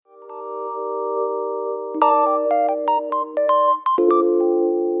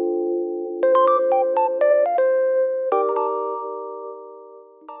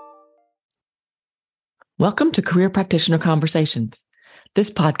Welcome to Career Practitioner Conversations.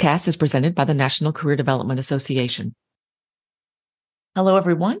 This podcast is presented by the National Career Development Association. Hello,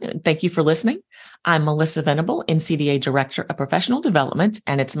 everyone, and thank you for listening. I'm Melissa Venable, NCDA Director of Professional Development,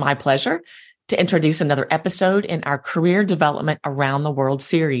 and it's my pleasure to introduce another episode in our Career Development Around the World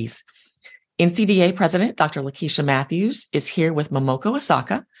series. NCDA President Dr. Lakeisha Matthews is here with Momoko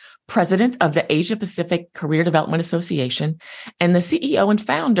Asaka, President of the Asia Pacific Career Development Association and the CEO and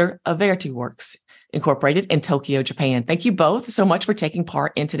founder of VerityWorks, Incorporated in Tokyo, Japan. Thank you both so much for taking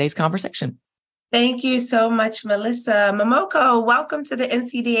part in today's conversation. Thank you so much, Melissa. Momoko, welcome to the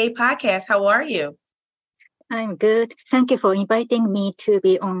NCDA podcast. How are you? I'm good. Thank you for inviting me to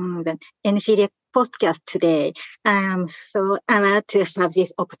be on the NCDA podcast today. I'm so honored to have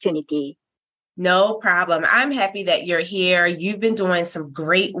this opportunity. No problem. I'm happy that you're here. You've been doing some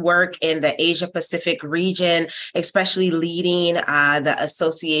great work in the Asia Pacific region, especially leading the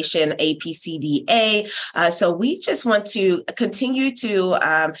association APCDA. So we just want to continue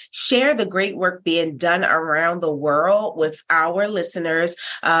to share the great work being done around the world with our listeners.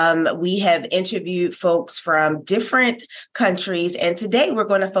 We have interviewed folks from different countries, and today we're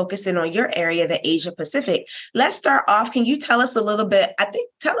going to focus in on your area, the Asia Pacific. Let's start off. Can you tell us a little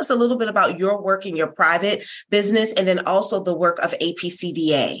bit about your work in your private business and then also the work of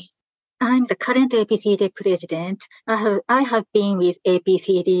APCDA? I'm the current APCDA president. I have been with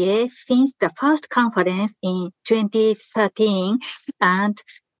APCDA since the first conference in 2013 and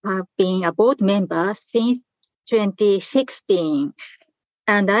have been a board member since 2016.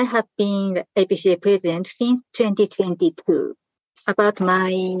 And I have been the APCDA president since 2022. About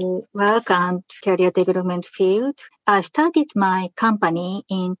my work and career development field, I started my company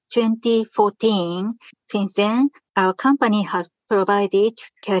in 2014. Since then, our company has provided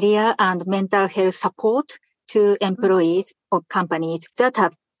career and mental health support to employees of companies that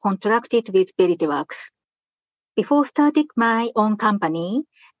have contracted with VerityWorks. Before starting my own company,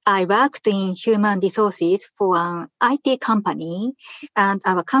 I worked in human resources for an IT company, and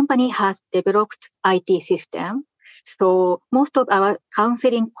our company has developed IT system. So most of our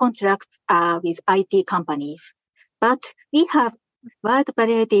counseling contracts are with IT companies, but we have wide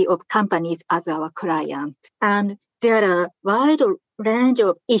variety of companies as our clients, and there are wide range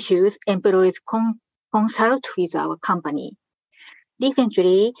of issues employees consult with our company.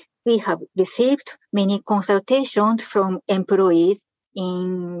 Recently, we have received many consultations from employees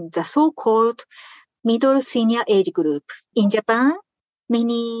in the so-called middle senior age group. In Japan,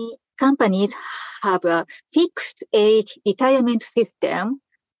 many companies have a fixed age retirement system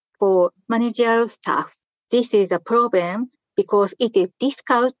for managerial staff. This is a problem because it is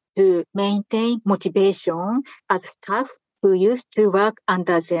difficult to maintain motivation as staff who used to work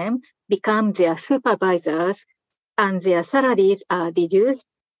under them become their supervisors and their salaries are reduced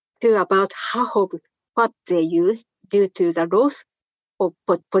to about half of what they used due to the loss of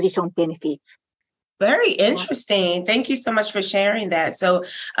position benefits. Very interesting. Thank you so much for sharing that. So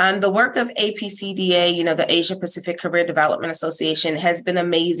the work of APCDA, the Asia Pacific Career Development Association, has been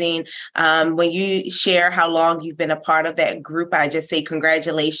amazing. When you share how long you've been a part of that group, I just say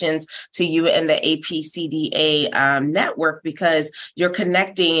congratulations to you and the APCDA network, because you're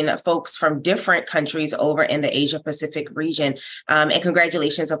connecting folks from different countries over in the Asia Pacific region. And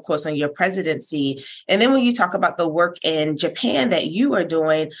congratulations, of course, on your presidency. And then when you talk about the work in Japan that you are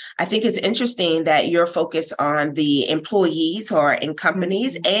doing, I think it's interesting that your focus on the employees who are in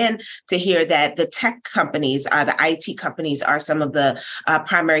companies, and to hear that the tech companies, the IT companies, are some of the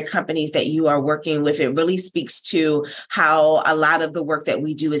primary companies that you are working with. It really speaks to how a lot of the work that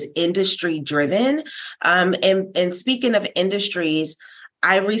we do is industry driven. And speaking of industries,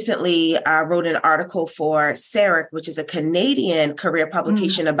 I recently wrote an article for CERIC, which is a Canadian career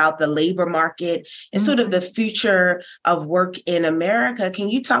publication about the labor market and sort of the future of work in America. Can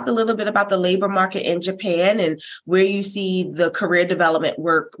you talk a little bit about the labor market in Japan and where you see the career development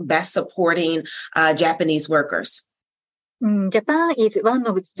work best supporting Japanese workers? Japan is one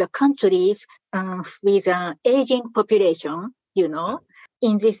of the countries with an aging population,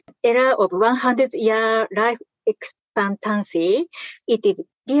 In this era of 100-year life expectancy, it is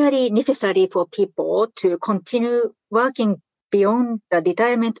really necessary for people to continue working beyond the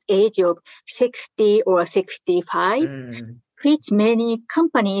retirement age of 60 or 65, which many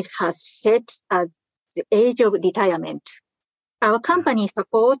companies have set as the age of retirement. Our company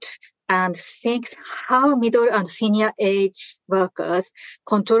supports and thinks how middle and senior age workers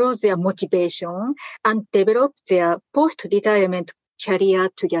control their motivation and develop their post-retirement career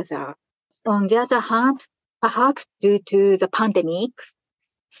together. On the other hand, perhaps due to the pandemic,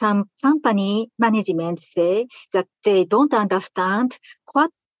 some company management say that they don't understand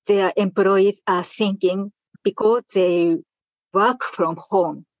what their employees are thinking because they work from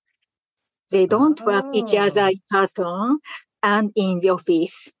home. They don't work each other in person and in the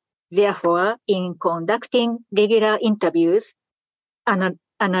office. Therefore, in conducting regular interviews,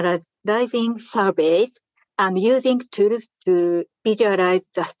 analyzing surveys, and using tools to visualize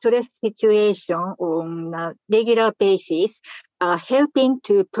the stress situation on a regular basis are helping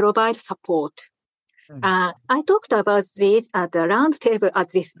to provide support. I talked about this at the roundtable at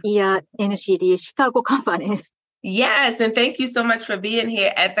this year NCD Chicago conference. Yes. And thank you so much for being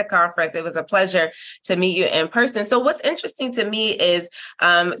here at the conference. It was a pleasure to meet you in person. So what's interesting to me is,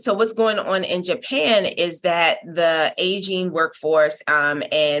 so what's going on in Japan is that the aging workforce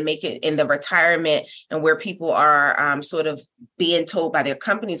and making in the retirement and where people are sort of being told by their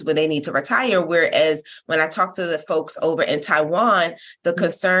companies when they need to retire. Whereas when I talk to the folks over in Taiwan, the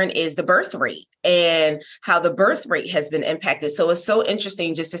concern is the birth rate and how the birth rate has been impacted. So it's so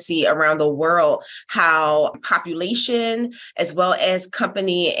interesting just to see around the world how population as well as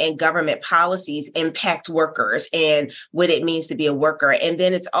company and government policies impact workers and what it means to be a worker. And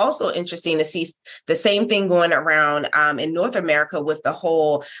then it's also interesting to see the same thing going around in North America with the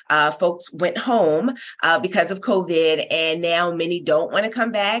whole folks went home because of COVID, and now many don't want to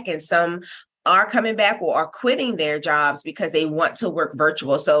come back, and some are coming back or are quitting their jobs because they want to work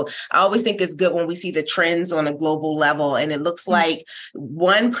virtual. So I always think it's good when we see the trends on a global level. And it looks like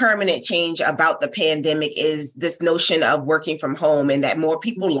one permanent change about the pandemic is this notion of working from home, and that more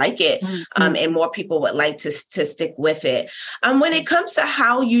people like it and more people would like to stick with it. When it comes to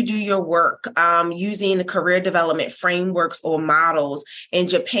how you do your work using the career development frameworks or models in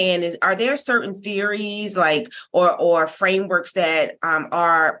Japan, are there certain theories or frameworks that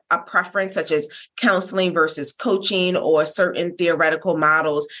are a preference, such as counseling versus coaching, or certain theoretical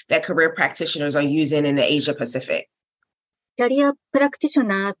models that career practitioners are using in the Asia Pacific? Career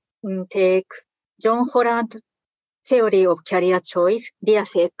practitioners take John Holland theory of career choice,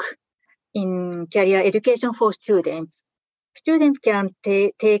 DIASEC, in career education for students. Students can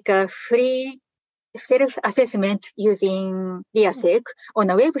take a free self-assessment using DIASEC on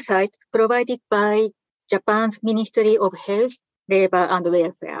a website provided by Japan's Ministry of Health, Labor and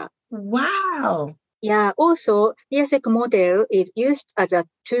Welfare. Wow. Yeah, also, DIASEC model is used as a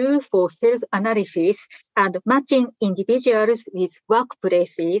tool for self-analysis and matching individuals with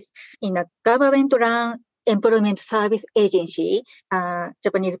workplaces in a government-run employment service agency,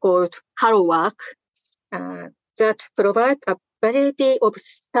 Japanese called Hello Work, that provides a variety of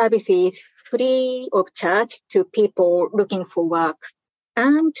services free of charge to people looking for work.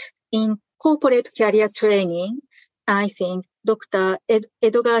 And in corporate career training, I think Dr.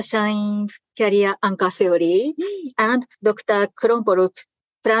 Edgar Schein's career anchor theory and Dr. Kronborg's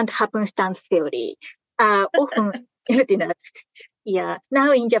planned happenstance theory are often utilized. Yeah.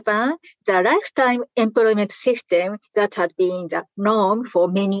 Now in Japan, the lifetime employment system that has been the norm for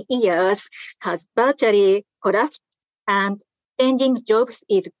many years has virtually collapsed, and changing jobs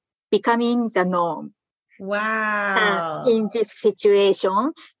is becoming the norm. Wow. In this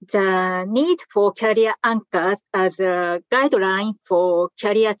situation, the need for career anchors as a guideline for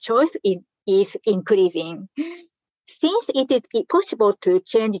career choice is increasing. Since it is possible to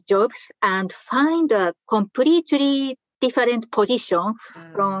change jobs and find a completely different position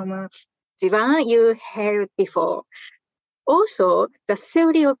from the one you held before. Also, the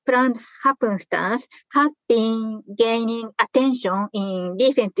theory of planned happenstance has been gaining attention in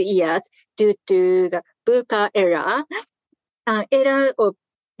recent years due to the VUCA era, an era of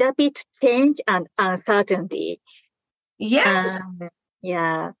rapid change and uncertainty. Yes.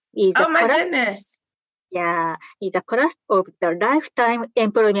 Goodness. Yeah, it's a collapse of the lifetime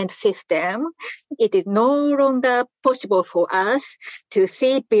employment system. It is no longer possible for us to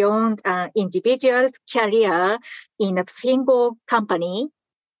see beyond an individual's career in a single company.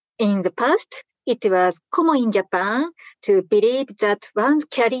 In the past, it was common in Japan to believe that one's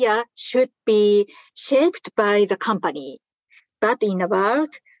career should be shaped by the company. But in a world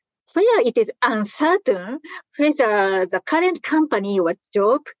where it is uncertain whether the current company or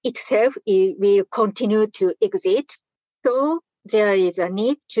job itself will continue to exist, so there is a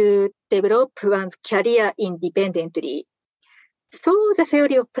need to develop one's career independently. So the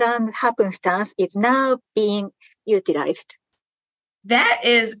theory of planned happenstance is now being utilized. That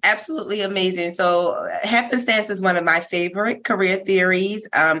is absolutely amazing. So happenstance is one of my favorite career theories.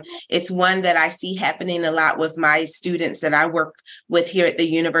 It's one that I see happening a lot with my students that I work with here at the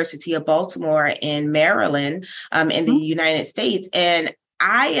University of Baltimore in Maryland, in the United States. And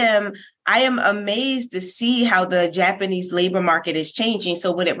I am I am amazed to see how the Japanese labor market is changing.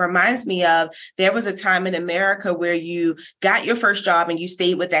 So what it reminds me of, there was a time in America where you got your first job and you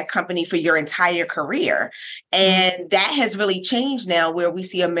stayed with that company for your entire career. And that has really changed now, where we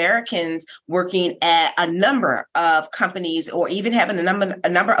see Americans working at a number of companies or even having a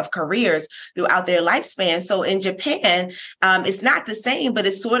number of careers throughout their lifespan. So in Japan, it's not the same, but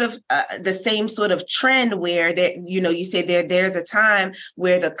it's sort of the same sort of trend where there, you say there's a time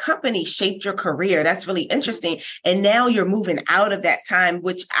where the company shaped your career. That's really interesting. And now you're moving out of that time,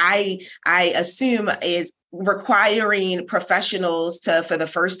 which I assume is requiring professionals to, for the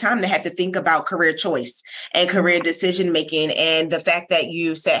first time, to have to think about career choice and career decision making. And the fact that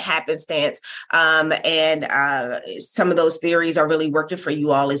you said happenstance and some of those theories are really working for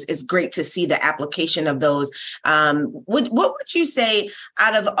you all is great to see the application of those. What would you say,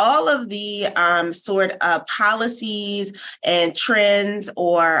 out of all of the sort of policies and trends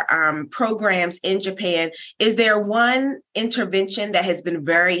or programs in Japan, is there one intervention that has been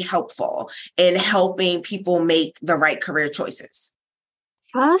very helpful in helping people make the right career choices?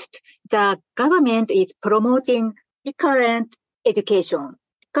 First, the government is promoting recurrent education.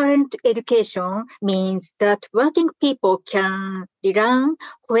 Current education means that working people can learn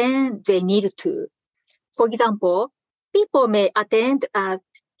when they need to. For example, people may attend a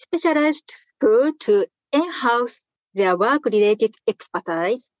specialized school to enhance their work-related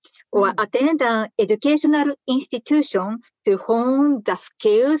expertise, or attend an educational institution to hone the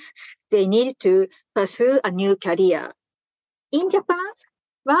skills they need to pursue a new career. In Japan,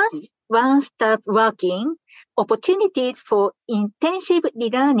 once one starts working, opportunities for intensive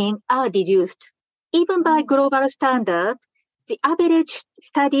learning are reduced. Even by global standards, the average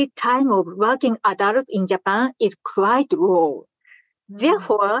study time of working adults in Japan is quite low.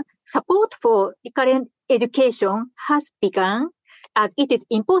 Therefore, support for recurrent education has begun, as it is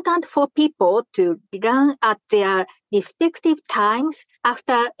important for people to learn at their respective times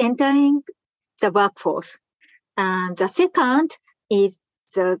after entering the workforce. And the second is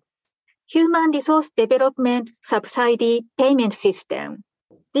the Human Resource Development Subsidy Payment System.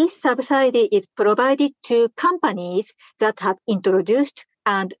 This subsidy is provided to companies that have introduced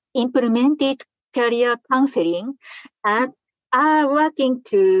and implemented career counseling and are working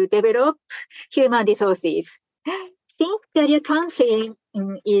to develop human resources. Since career counseling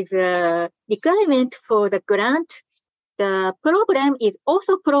is a requirement for the grant, the program is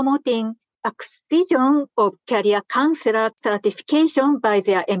also promoting acquisition of career counselor certification by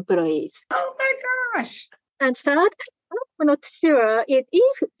their employees. Oh my gosh. And third, I'm not sure if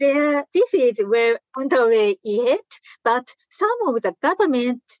this is well underway yet, but some of the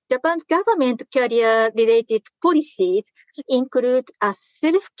Japan's government career-related policies include a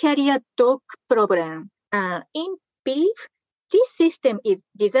self-career dog program. In brief, this system is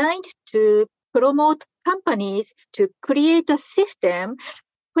designed to promote companies to create a system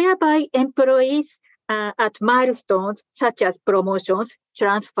whereby employees at milestones such as promotions,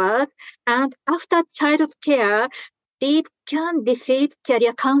 transfers, and after child care, they can receive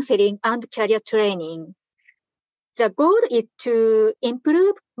career counseling and career training. The goal is to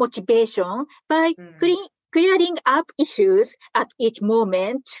improve motivation by clearing up issues at each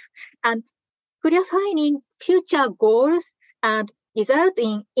moment and clarifying future goals, and result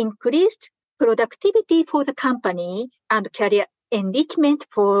in increased productivity for the company and career enrichment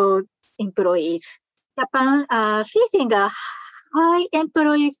for employees. Japan facing a high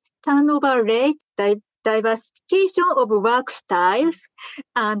employee turnover rate, diversification of work styles,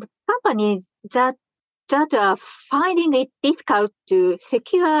 and companies that are finding it difficult to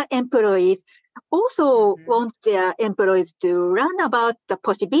secure employees also want their employees to learn about the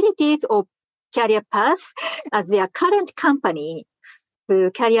possibilities of career paths at their current company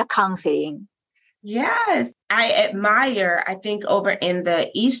through career counseling. Yes, I admire, I think, over in the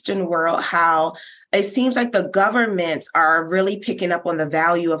Eastern world, how it seems like the governments are really picking up on the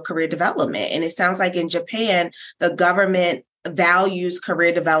value of career development. And it sounds like in Japan, the government values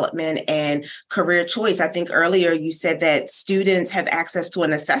career development and career choice. I think earlier you said that students have access to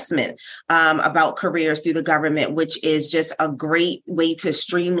an assessment about careers through the government, which is just a great way to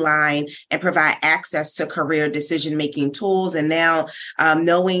streamline and provide access to career decision-making tools. And now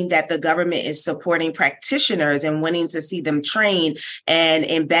knowing that the government is supporting practitioners and wanting to see them trained and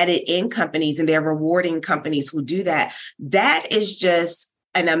embedded in companies, and they're rewarding companies who do that, that is just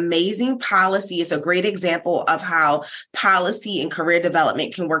an amazing policy. It's a great example of how policy and career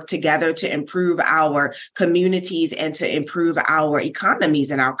development can work together to improve our communities and to improve our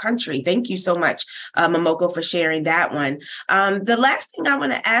economies in our country. Thank you so much, Momoko, for sharing that one. The last thing I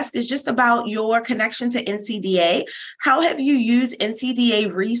want to ask is just about your connection to NCDA. How have you used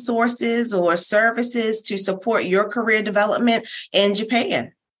NCDA resources or services to support your career development in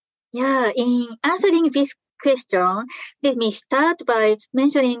Japan? Yeah, in answering this question, let me start by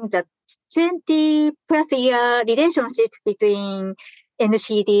mentioning the 20 plus year relationship between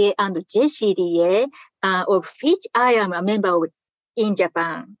NCDA and JCDA, of which I am a member of in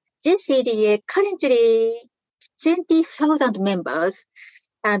Japan. JCDA currently 20,000 members,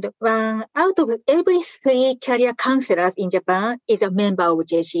 and 1 out of every 3 career counselors in Japan is a member of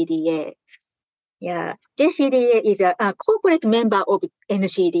JCDA. Yeah, JCDA is a corporate member of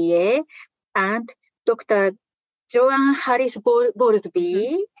NCDA, and Dr. Joanne Harris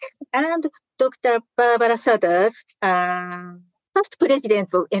Bowlesby and Dr. Barbara Sanders, past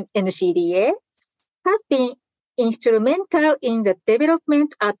president of NCDA, have been instrumental in the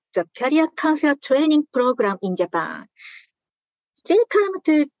development of the career counselor training program in Japan. They came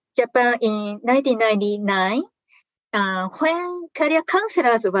to Japan in 1999, when career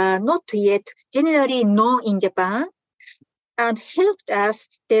counselors were not yet generally known in Japan, and helped us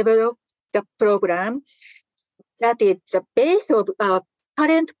develop the program that is the base of our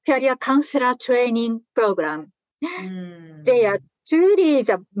current career counselor training program. They are truly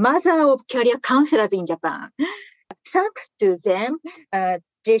the mother of career counselors in Japan. Thanks to them,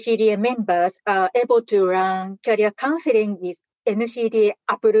 JCDA members are able to run career counseling with NCDA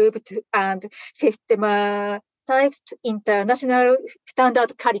approved and systematized international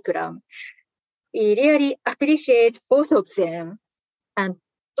standard curriculum. We really appreciate both of them. And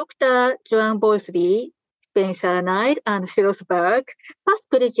Dr. Joanne Bowlesby, Spencer Knight, and Schlossberg, past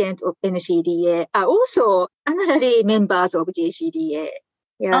president of NCDA, are also honorary members of JCDA.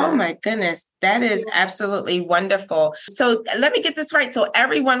 Yeah. Oh my goodness, that is absolutely wonderful. So let me get this right. So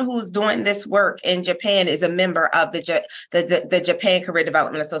everyone who's doing this work in Japan is a member of the Japan Career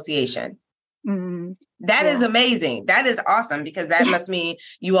Development Association. That is amazing. That is awesome, because that must mean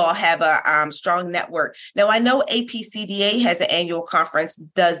you all have a strong network. Now, I know APCDA has an annual conference.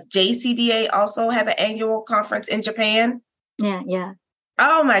 Does JCDA also have an annual conference in Japan? Yeah.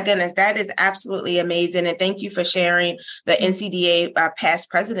 Oh my goodness, that is absolutely amazing. And thank you for sharing the NCDA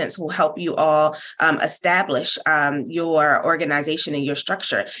past presidents who help you all establish your organization and your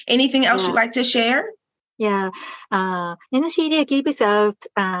structure. Anything else you'd like to share? Yeah, NCDA gives out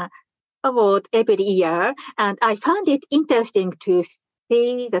award every year, and I found it interesting to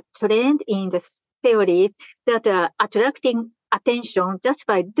see the trend in the theory that are attracting attention just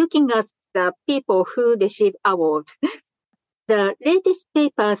by looking at the people who receive awards. The latest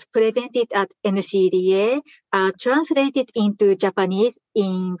papers presented at NCDA are translated into Japanese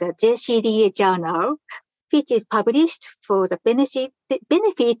in the JCDA journal, which is published for the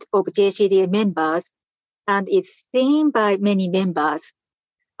benefit of JCDA members and is seen by many members.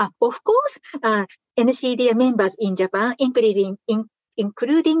 Of course, NCDA members in Japan,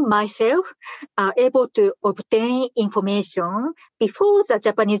 including myself, are able to obtain information before the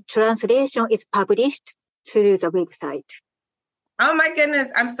Japanese translation is published through the website. Oh my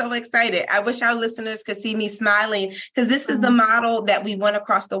goodness, I'm so excited. I wish our listeners could see me smiling, because this is the model that we want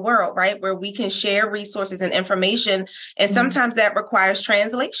across the world, right? Where we can share resources and information. And sometimes that requires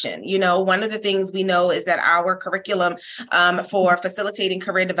translation. You know, one of the things we know is that our curriculum for facilitating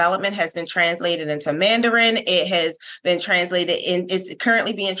career development has been translated into Mandarin. It has been translated it's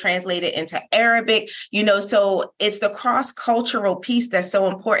currently being translated into Arabic, you know, so it's the cross-cultural piece that's so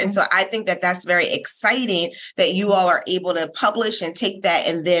important. So I think that that's very exciting that you all are able to publish and take that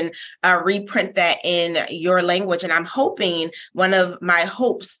and then reprint that in your language. And I'm hoping, one of my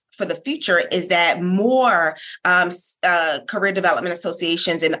hopes for the future is that more career development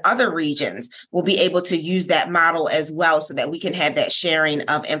associations in other regions will be able to use that model as well, so that we can have that sharing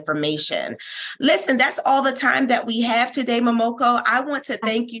of information. Listen, that's all the time that we have today, Momoko. I want to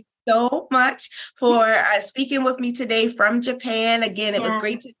thank you so much for speaking with me today from Japan. Again, it was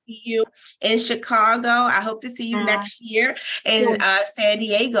great to see you in Chicago. I hope to see you next year in San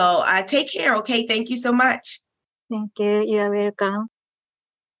Diego. Take care. Okay. Thank you so much. Thank you. You are welcome.